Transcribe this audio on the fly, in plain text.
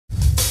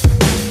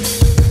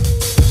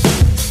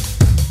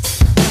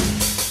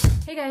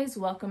guys,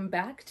 welcome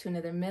back to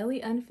another Meli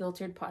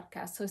Unfiltered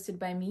podcast hosted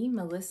by me,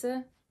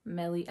 Melisa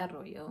Meli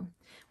Arroyo,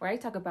 where I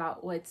talk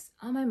about what's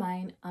on my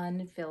mind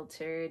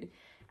unfiltered.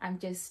 I'm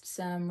just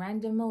some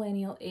random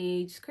millennial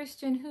age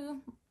Christian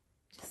who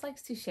just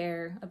likes to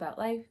share about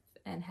life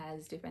and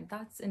has different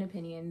thoughts and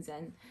opinions,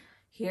 and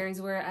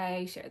here's where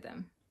I share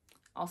them.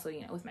 Also,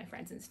 with my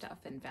friends and stuff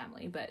and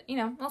family, but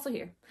also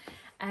here.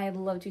 I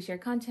love to share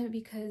content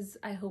because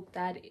I hope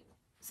that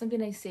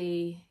something I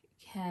say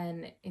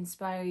can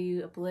inspire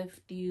you,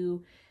 uplift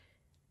you,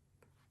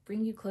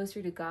 bring you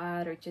closer to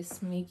God, or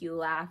just make you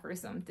laugh or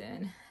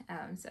something.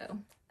 So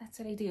that's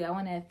what I do. I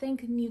want to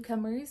thank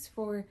newcomers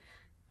for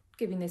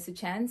giving this a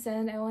chance,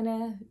 and I want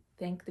to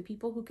thank the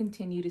people who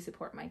continue to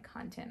support my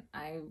content.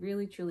 I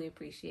really, truly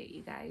appreciate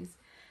you guys.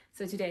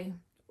 So today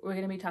we're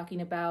going to be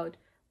talking about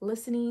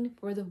listening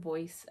for the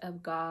voice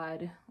of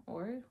God,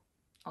 or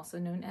also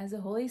known as the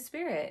Holy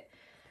Spirit.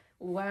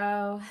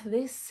 Wow,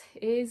 this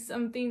is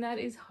something that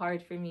is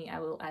hard for me,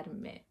 I will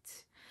admit.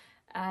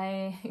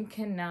 I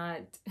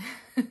cannot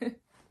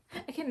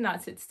I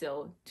cannot sit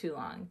still too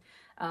long.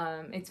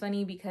 It's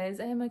funny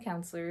because I am a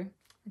counselor.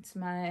 It's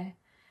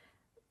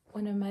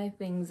one of my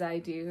things I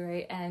do,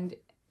 right? And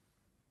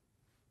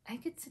I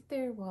could sit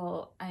there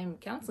while I'm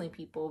counseling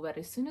people, but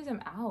as soon as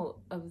I'm out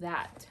of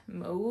that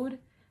mode,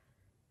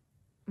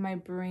 my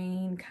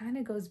brain kind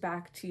of goes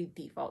back to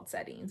default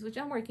settings, which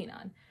I'm working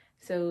on.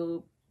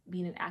 So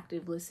being an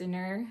active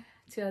listener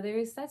to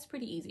others, that's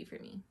pretty easy for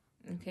me,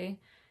 okay?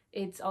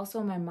 It's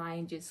also my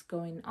mind just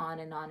going on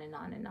and on and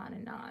on and on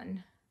and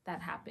on.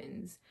 That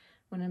happens.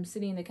 When I'm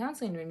sitting in the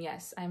counseling room,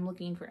 yes, I'm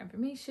looking for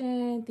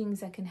information,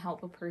 things that can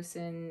help a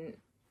person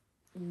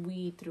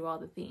weed through all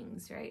the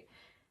things, right?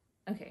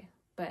 Okay,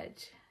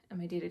 but in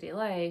my day-to-day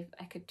life,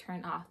 I could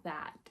turn off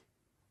that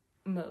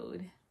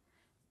mode.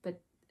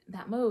 But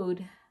that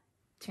mode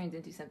turns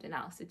into something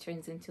else. It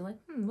turns into like,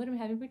 what am I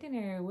having for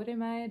dinner? What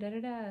am I,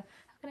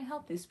 How can I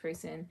help this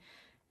person?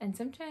 And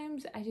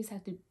sometimes I just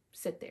have to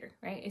sit there,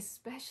 right?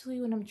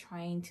 Especially when I'm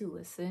trying to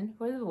listen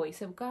for the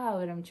voice of God,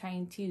 when I'm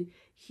trying to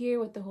hear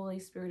what the Holy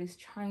Spirit is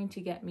trying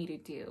to get me to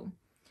do.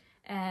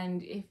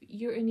 And if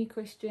you're any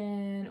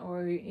Christian,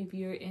 or if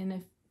you're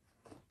in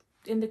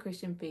the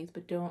Christian faith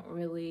but don't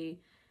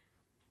really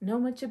know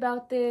much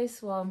about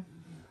this, well,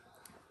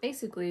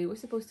 basically we're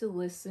supposed to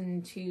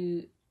listen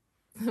to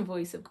the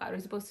voice of God. We're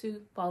supposed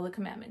to follow the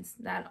commandments.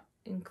 That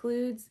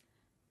includes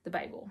the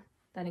Bible.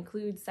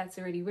 That's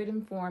already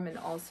written form, and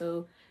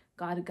also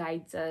God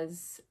guides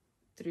us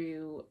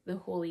through the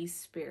Holy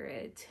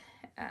Spirit.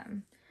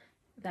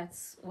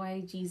 That's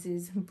why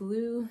Jesus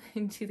blew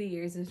into the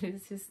ears of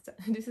his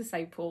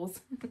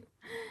disciples.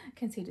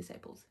 Can't say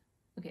disciples.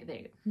 Okay, there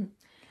you go.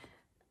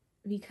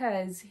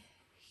 Because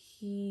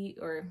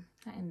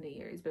not in the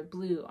ears, but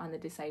blew on the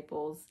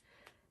disciples,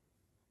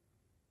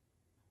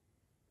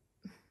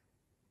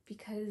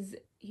 because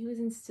he was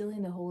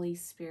instilling the Holy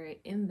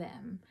Spirit in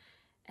them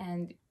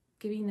and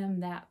giving them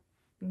that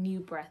new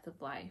breath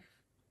of life.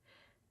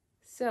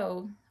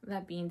 So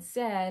that being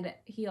said,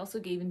 he also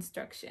gave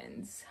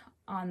instructions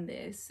on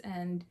this,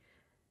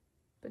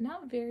 but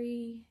not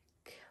very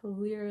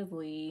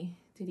clearly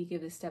did he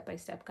give a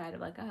step-by-step guide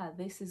of like,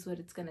 this is what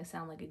it's going to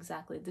sound like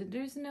exactly.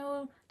 There's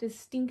no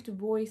distinct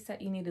voice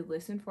that you need to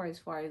listen for as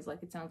far as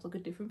like it sounds like a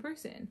different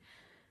person.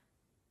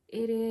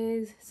 It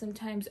is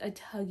sometimes a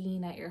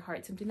tugging at your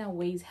heart, something that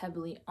weighs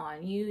heavily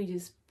on you. You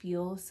just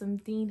feel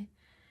something.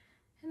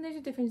 And there's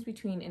a difference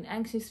between an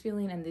anxious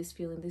feeling and this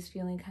feeling. This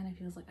feeling kind of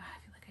feels like, I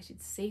feel like I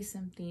should say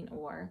something,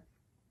 or,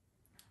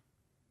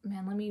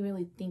 man, let me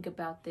really think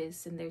about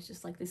this. And there's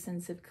just like this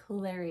sense of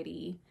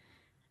clarity.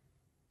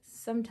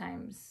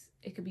 Sometimes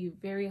it could be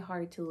very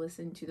hard to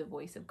listen to the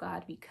voice of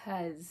God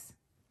because,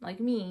 like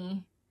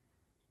me,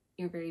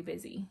 you're very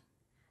busy,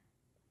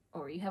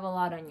 or you have a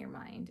lot on your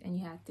mind, and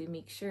you have to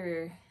make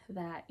sure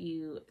that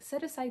you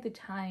set aside the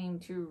time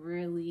to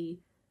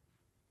really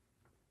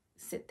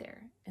sit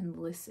there and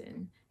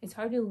listen. It's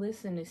hard to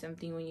listen to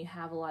something when you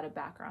have a lot of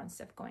background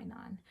stuff going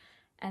on.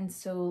 And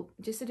so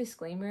just a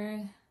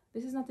disclaimer,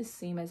 this is not the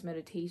same as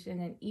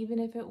meditation, and even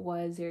if it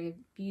was, there are a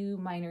few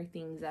minor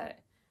things that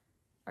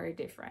are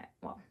different.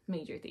 Well,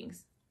 major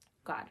things.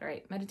 God,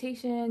 right?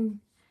 Meditation,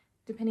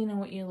 depending on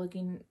what you're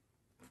looking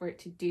for it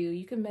to do,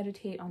 you can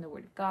meditate on the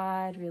word of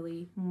God,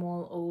 really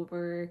mull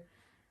over,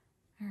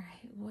 all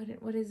right,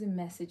 what is the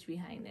message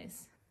behind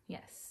this?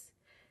 Yes.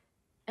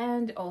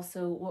 And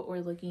also what we're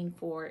looking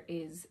for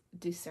is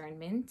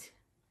discernment.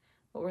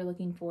 What we're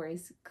looking for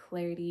is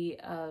clarity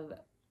of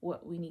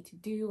what we need to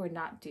do or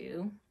not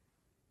do,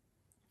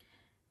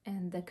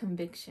 and the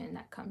conviction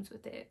that comes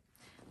with it.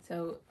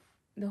 So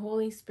the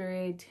Holy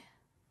Spirit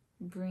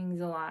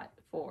brings a lot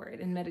forward.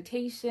 In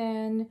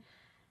meditation,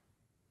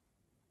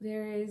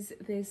 there is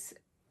this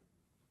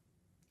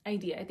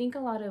idea. I think a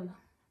lot of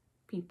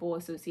people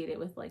associate it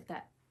with like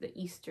the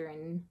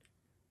Eastern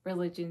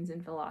religions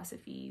and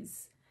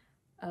philosophies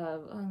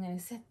of, I'm going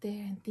to sit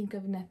there and think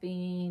of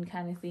nothing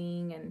kind of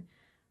thing. And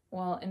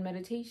while in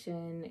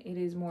meditation, it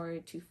is more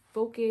to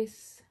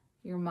focus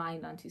your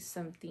mind onto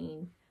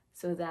something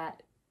so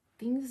that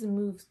things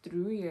move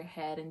through your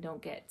head and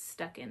don't get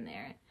stuck in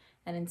there.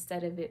 And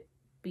instead of it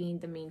being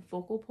the main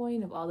focal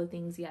point of all the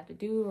things you have to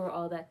do or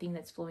all that thing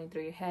that's flowing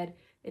through your head,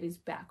 it is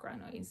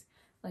background noise.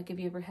 Like, if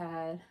you ever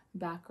had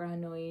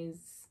background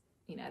noise,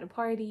 at a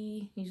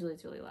party, usually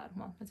it's really loud.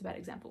 Well, that's a bad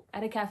example.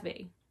 At a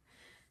cafe.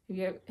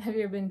 Have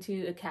you ever been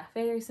to a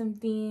cafe or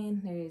something?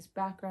 There is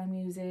background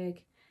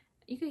music.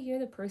 You could hear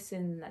the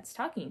person that's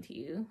talking to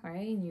you,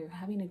 right? And you're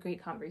having a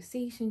great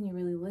conversation. You're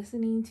really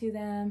listening to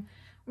them.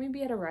 Or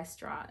maybe at a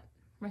restaurant.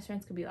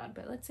 Restaurants could be loud,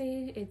 but let's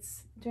say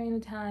it's during a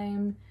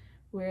time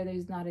where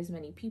there's not as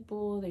many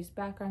people. There's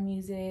background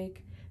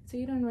music. So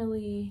it doesn't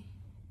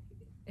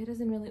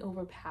really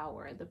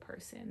overpower the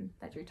person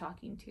that you're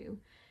talking to.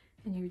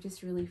 And you're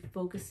just really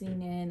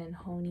focusing in and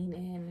honing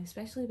in,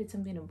 especially if it's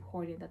something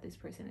important that this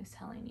person is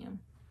telling you.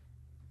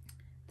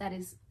 That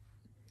is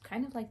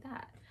kind of like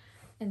that.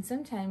 And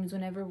sometimes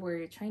whenever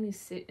we're trying to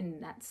sit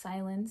in that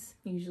silence,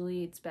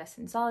 usually it's best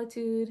in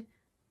solitude,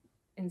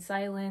 in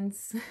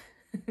silence,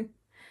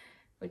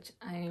 which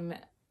I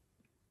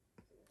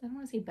don't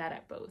want to say bad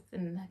at both.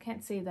 And I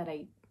can't say that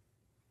I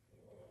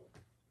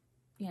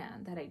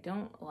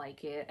don't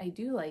like it. I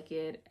do like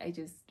it. I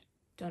just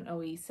don't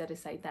always set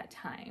aside that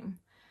time.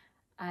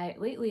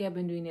 Lately I've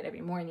been doing it every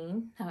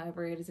morning.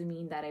 However, it doesn't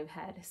mean that I've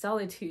had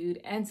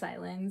solitude and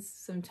silence.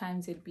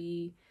 Sometimes it'd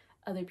be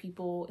other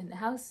people in the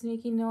house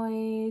making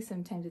noise.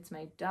 Sometimes it's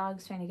my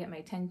dogs trying to get my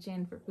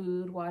attention for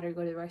food, water,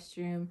 go to the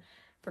restroom,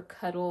 for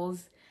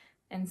cuddles.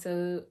 And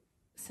so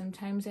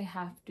sometimes I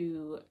have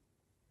to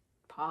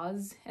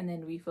pause and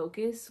then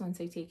refocus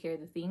once I take care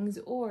of the things,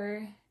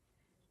 or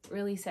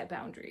really set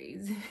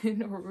boundaries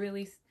or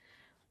really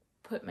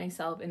put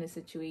myself in a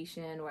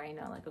situation where I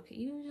know, like, okay,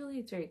 usually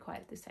it's very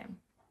quiet this time.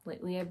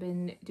 Lately, I've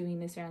been doing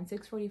this around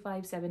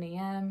 6:45, 7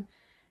 a.m.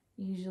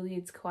 Usually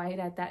it's quiet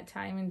at that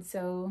time, and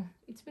so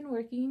it's been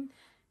working.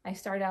 I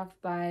start off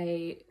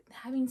by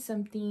having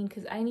something,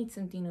 because I need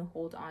something to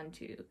hold on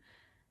to.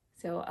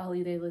 So I'll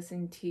either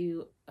listen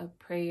to a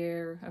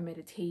prayer, a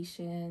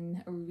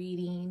meditation, a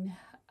reading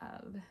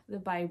of the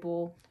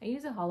Bible. I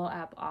use a Hollow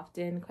app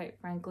often, quite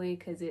frankly,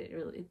 because they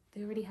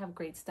already have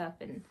great stuff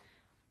and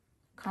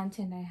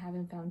content I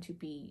haven't found to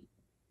be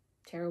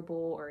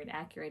terrible or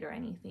inaccurate or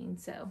anything.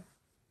 So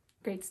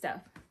great stuff.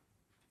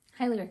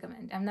 Highly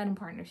recommend. I'm not in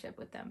partnership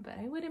with them, but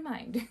I wouldn't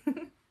mind.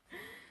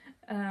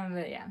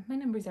 But yeah, my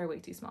numbers are way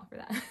too small for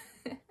that.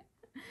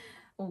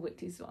 Well, way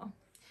too small.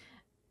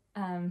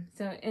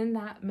 So in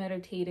that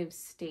meditative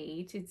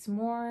state, it's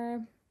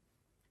more,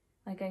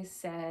 like I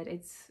said,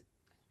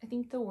 I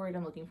think the word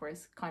I'm looking for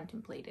is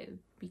contemplative,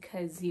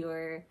 because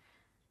you're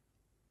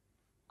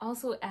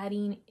also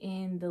adding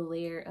in the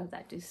layer of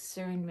that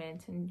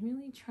discernment and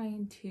really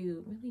trying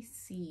to really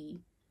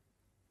see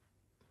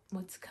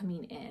what's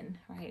coming in,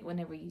 right?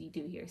 Whenever you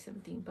do hear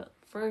something, but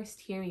first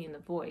hearing the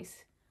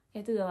voice, you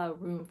have to allow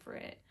room for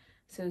it.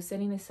 So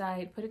setting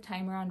aside, put a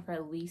timer on for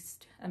at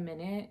least a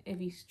minute. If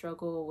you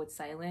struggle with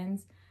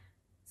silence,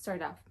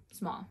 start off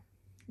small.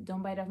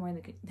 Don't bite off more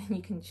than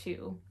you can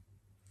chew.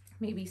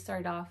 Maybe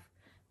start off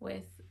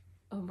with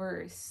a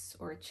verse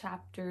or a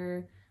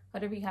chapter,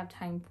 whatever you have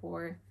time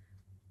for,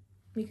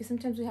 because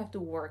sometimes we have to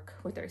work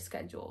with our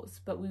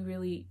schedules, but we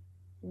really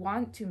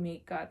want to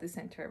make God the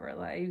center of our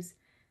lives.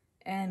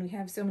 And we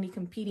have so many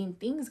competing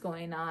things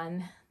going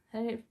on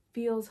that it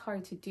feels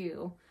hard to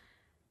do.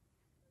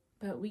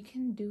 But we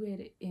can do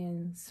it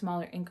in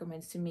smaller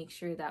increments to make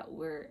sure that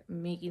we're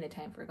making the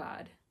time for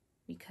God,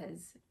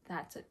 because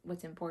that's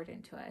what's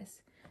important to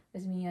us.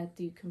 Doesn't mean you have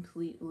to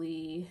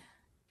completely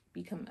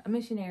become a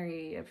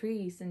missionary, a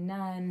priest, a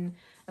nun,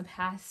 a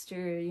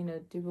pastor,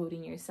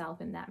 devoting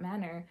yourself in that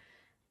manner.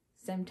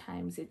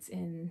 Sometimes it's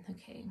in,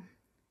 okay,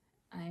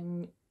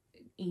 I'm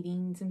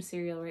eating some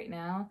cereal right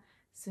now.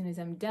 As soon as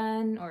I'm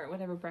done, or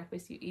whatever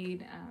breakfast you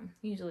eat,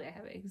 usually I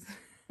have eggs.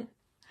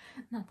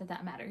 Not that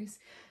that matters.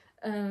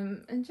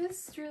 And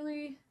just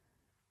really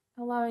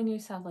allowing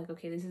yourself, like,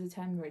 okay, this is a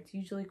time where it's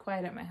usually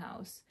quiet at my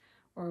house,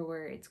 or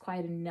where it's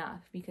quiet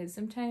enough, because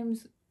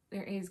sometimes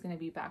there is going to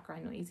be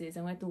background noises,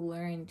 and we have to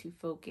learn to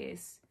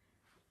focus.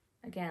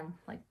 Again,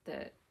 like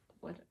the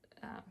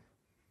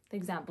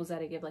examples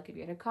that I give, like if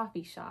you're at a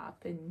coffee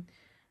shop and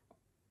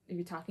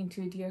you're talking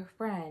to a dear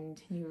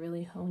friend and you're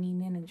really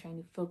honing in and trying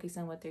to focus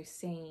on what they're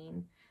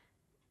saying,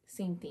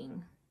 same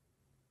thing.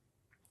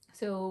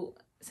 So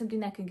something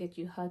that can get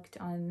you hooked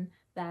on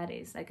that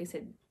is, like I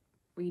said,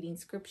 reading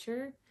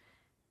scripture,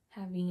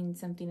 having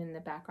something in the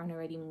background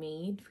already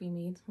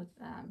pre-made with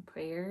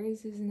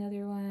prayers is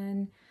another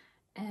one,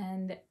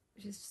 and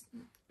just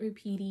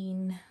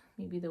repeating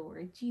maybe the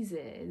word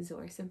Jesus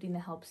or something that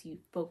helps you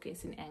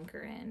focus and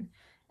anchor in.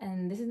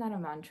 And this is not a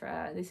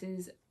mantra. This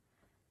is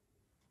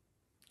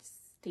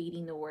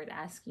stating the word,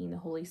 asking the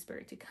Holy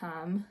Spirit to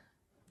come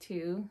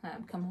to.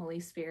 Come Holy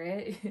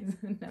Spirit is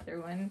another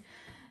one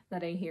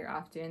that I hear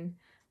often.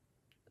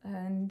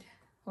 And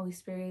Holy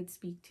Spirit,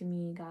 speak to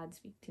me. God,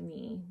 speak to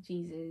me.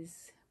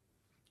 Jesus,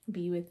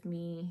 be with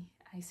me.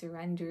 I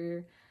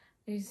surrender.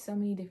 There's so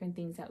many different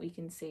things that we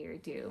can say or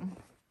do.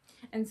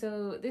 And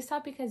so this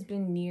topic has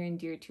been near and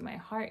dear to my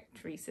heart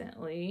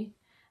recently.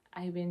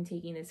 I've been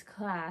taking this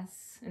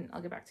class, and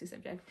I'll get back to the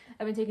subject.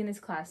 I've been taking this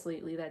class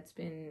lately that's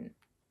been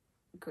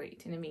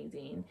great and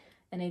amazing.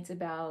 And it's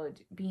about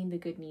being the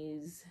good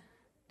news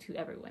to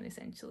everyone,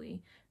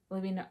 essentially.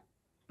 Living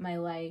my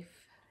life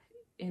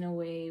in a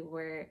way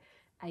where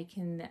I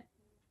can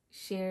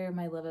share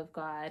my love of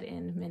God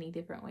in many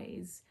different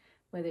ways,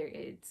 whether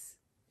it's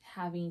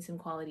having some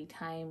quality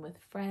time with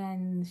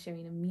friends,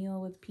 sharing a meal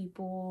with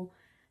people.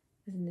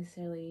 Doesn't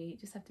necessarily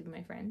just have to be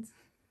my friends.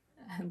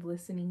 And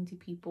listening to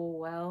people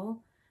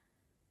well,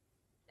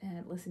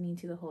 and listening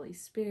to the Holy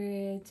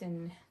Spirit,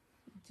 and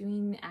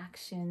doing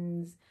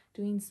actions,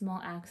 doing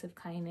small acts of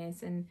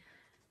kindness. And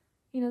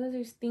those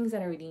are things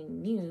that are already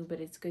new, but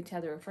it's good to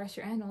have the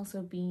refresher, and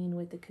also being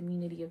with the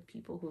community of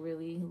people who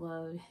really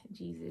love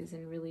Jesus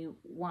and really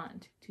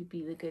want to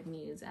be the good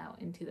news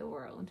out into the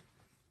world.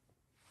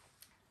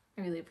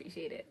 I really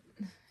appreciate it.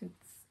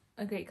 It's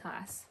a great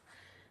class.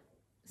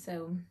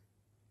 So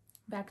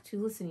back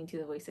to listening to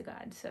the voice of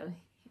God. So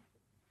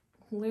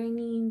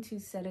learning to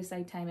set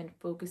aside time and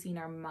focusing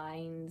our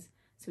minds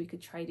so we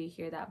could try to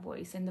hear that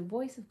voice. And the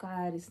voice of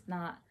God is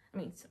not,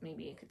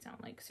 maybe it could sound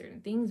like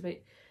certain things,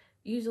 but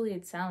usually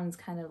it sounds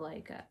kind of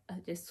like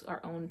just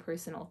our own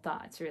personal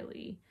thoughts,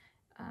 really.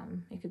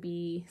 It could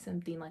be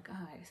something like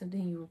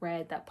something you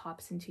read that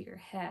pops into your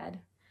head.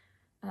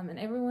 And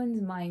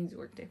everyone's minds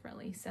work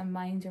differently. Some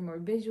minds are more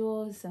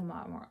visual, some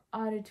are more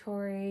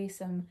auditory,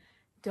 some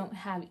don't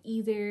have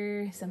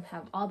either, some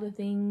have all the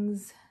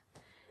things.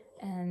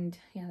 And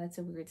yeah, that's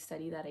a weird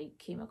study that I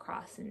came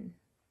across, and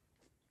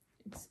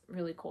it's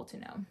really cool to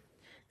know.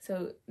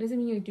 So it doesn't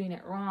mean you're doing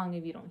it wrong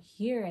if you don't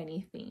hear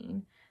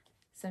anything.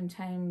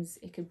 Sometimes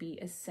it could be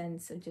a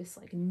sense of just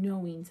like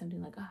knowing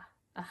something like,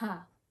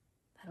 aha,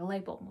 that a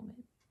light bulb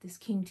moment. This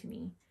came to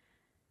me.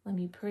 Let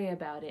me pray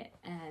about it.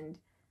 And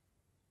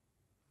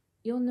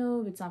you'll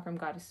know if it's not from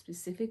God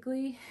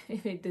specifically,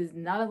 if it does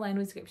not align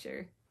with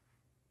scripture.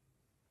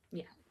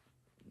 Yeah,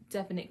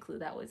 definite clue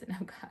that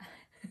wasn't of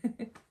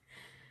God.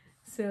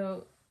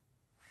 So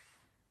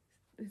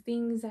the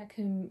things that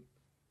can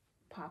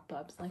pop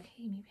up, like,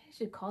 hey, maybe I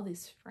should call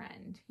this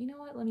friend. You know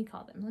what? Let me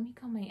call them. Let me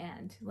call my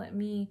aunt. Let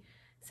me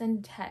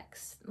send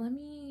text. Let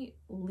me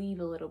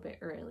leave a little bit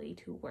early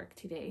to work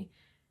today.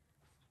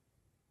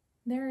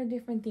 There are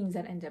different things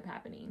that end up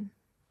happening.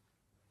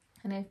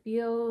 And it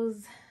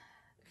feels,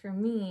 for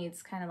me,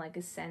 it's kind of like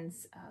a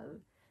sense of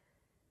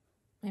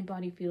my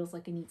body feels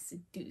like it needs to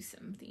do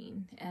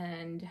something.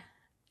 And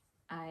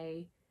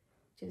I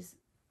just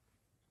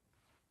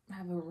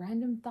have a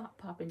random thought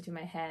pop into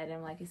my head.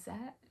 I'm like, is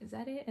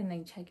that it? And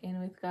I check in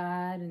with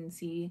God and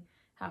see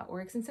how it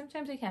works. And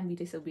sometimes I can be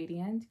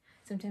disobedient.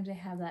 Sometimes I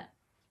have that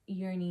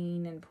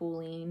yearning and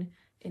pulling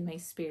in my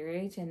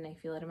spirit, and I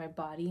feel it in my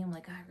body. I'm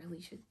like, I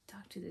really should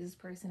talk to this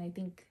person. I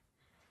think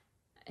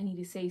I need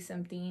to say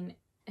something,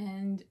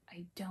 and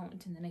I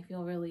don't. And then I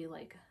feel really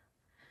like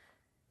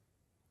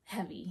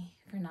heavy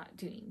for not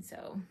doing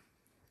so.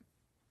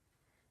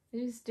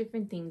 There's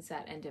different things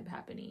that end up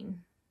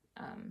happening.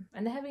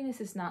 And the heaviness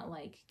is not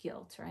like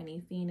guilt or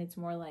anything. It's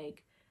more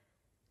like,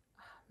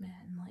 oh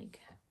man,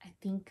 like I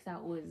think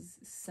that was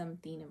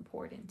something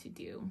important to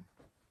do.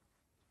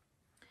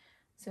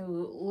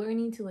 So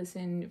learning to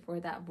listen for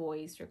that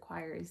voice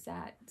requires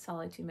that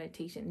solitude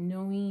meditation,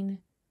 knowing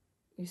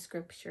your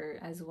scripture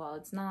as well.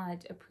 It's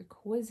not a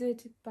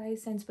prerequisite by a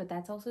sense, but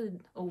that's also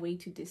a way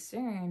to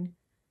discern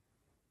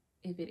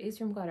if it is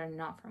from God or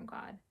not from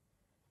God,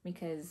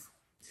 because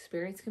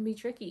spirits can be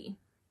tricky.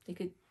 They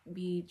could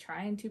be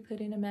trying to put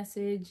in a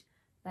message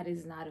that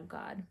is not of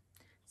God.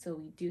 So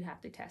we do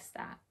have to test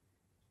that.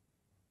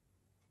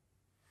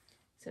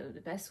 So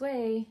the best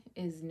way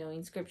is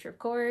knowing scripture, of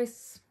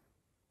course.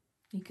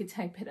 You could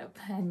type it up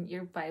on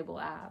your Bible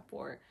app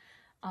or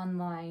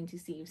online to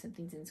see if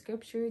something's in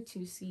scripture,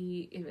 to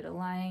see if it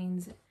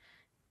aligns.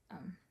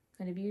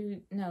 And if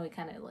you know, it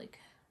kind of like,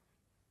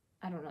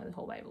 I don't know the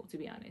whole Bible, to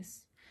be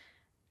honest.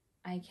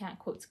 I can't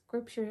quote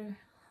scripture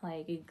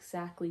like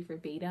exactly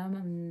verbatim.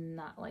 I'm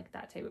not like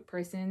that type of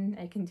person.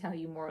 I can tell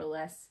you more or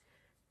less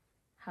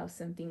how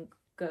something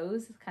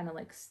goes. It's kind of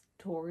like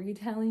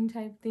storytelling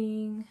type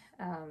thing.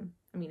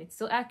 It's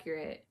still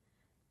accurate,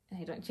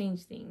 and I don't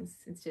change things.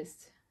 It's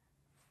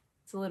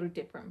a little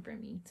different for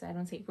me, so I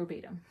don't say it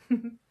verbatim.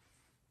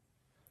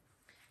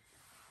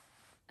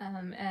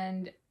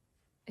 And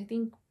I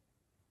think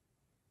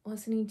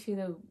listening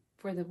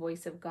for the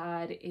voice of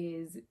God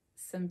is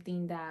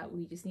something that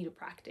we just need to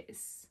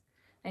practice.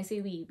 I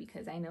say we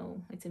because I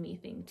know it's a me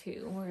thing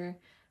too, where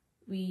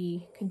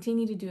we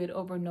continue to do it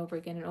over and over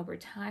again, and over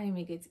time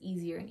it gets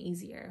easier and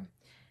easier.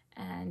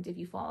 And if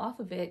you fall off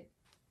of it,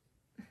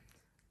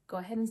 go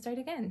ahead and start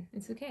again.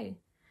 It's okay.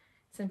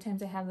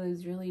 Sometimes I have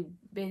those really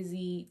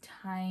busy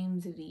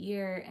times of the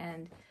year,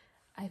 and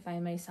I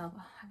find myself,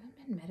 I haven't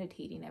been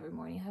meditating every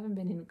morning. I haven't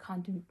been in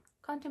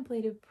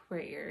contemplative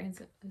prayer.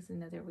 Is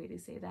another way to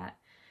say that.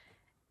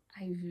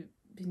 I've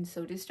been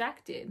so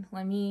distracted.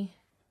 Let me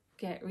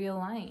get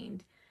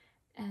realigned.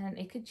 And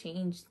it could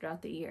change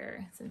throughout the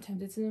year.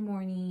 Sometimes it's in the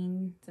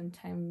morning,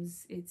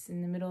 sometimes it's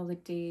in the middle of the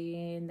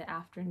day, in the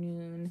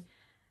afternoon.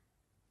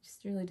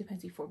 Just really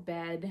depends before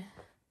bed.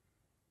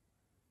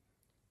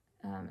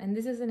 And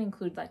this doesn't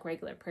include like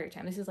regular prayer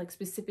time. This is like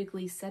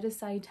specifically set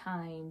aside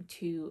time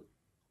to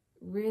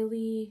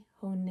really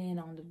hone in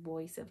on the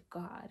voice of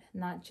God,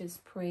 not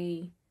just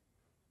pray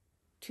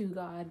to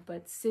God,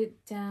 but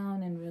sit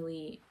down and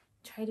really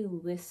try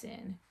to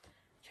listen.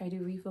 Try to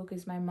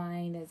refocus my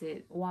mind as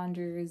it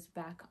wanders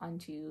back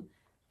onto,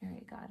 all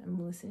right, God,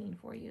 I'm listening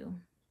for you.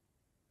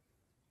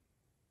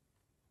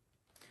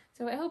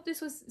 So I hope this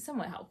was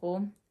somewhat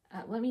helpful.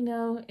 Let me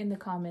know in the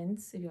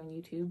comments if you're on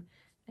YouTube.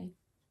 I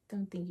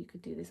don't think you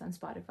could do this on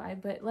Spotify,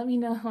 but let me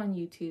know on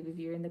YouTube if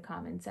you're in the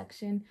comment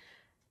section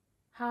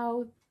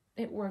how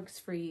it works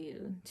for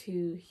you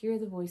to hear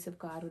the voice of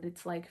God, what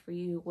it's like for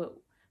you, what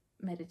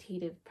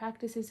meditative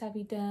practices have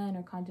you done,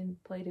 or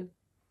contemplative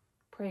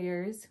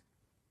prayers.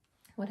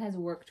 What has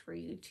worked for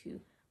you to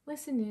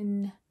listen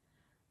in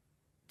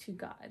to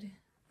God?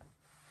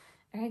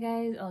 All right,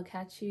 guys, I'll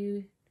catch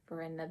you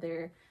for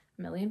another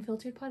Meli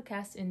Unfiltered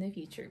podcast in the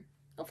future.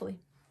 Hopefully.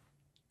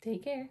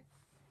 Take care.